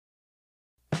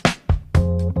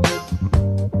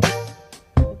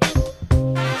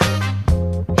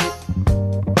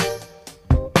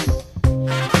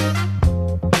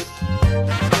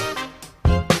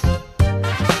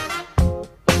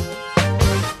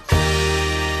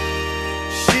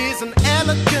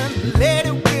elegant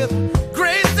lady with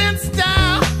grace and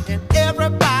style, and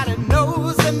everybody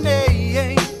knows her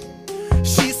name.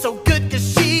 She's so good 'cause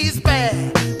she's bad,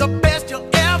 the best you'll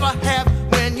ever have.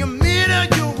 When you meet her,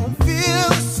 you won't feel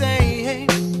the same.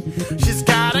 She's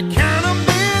got a kind of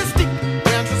mystique.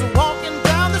 When she's walking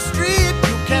down the street,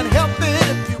 you can't help it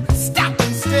if you stop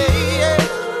and stay.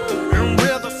 And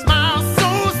with a smile so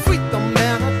sweet, the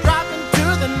men are dropping to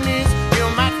their knees. You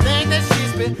might think that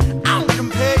she's been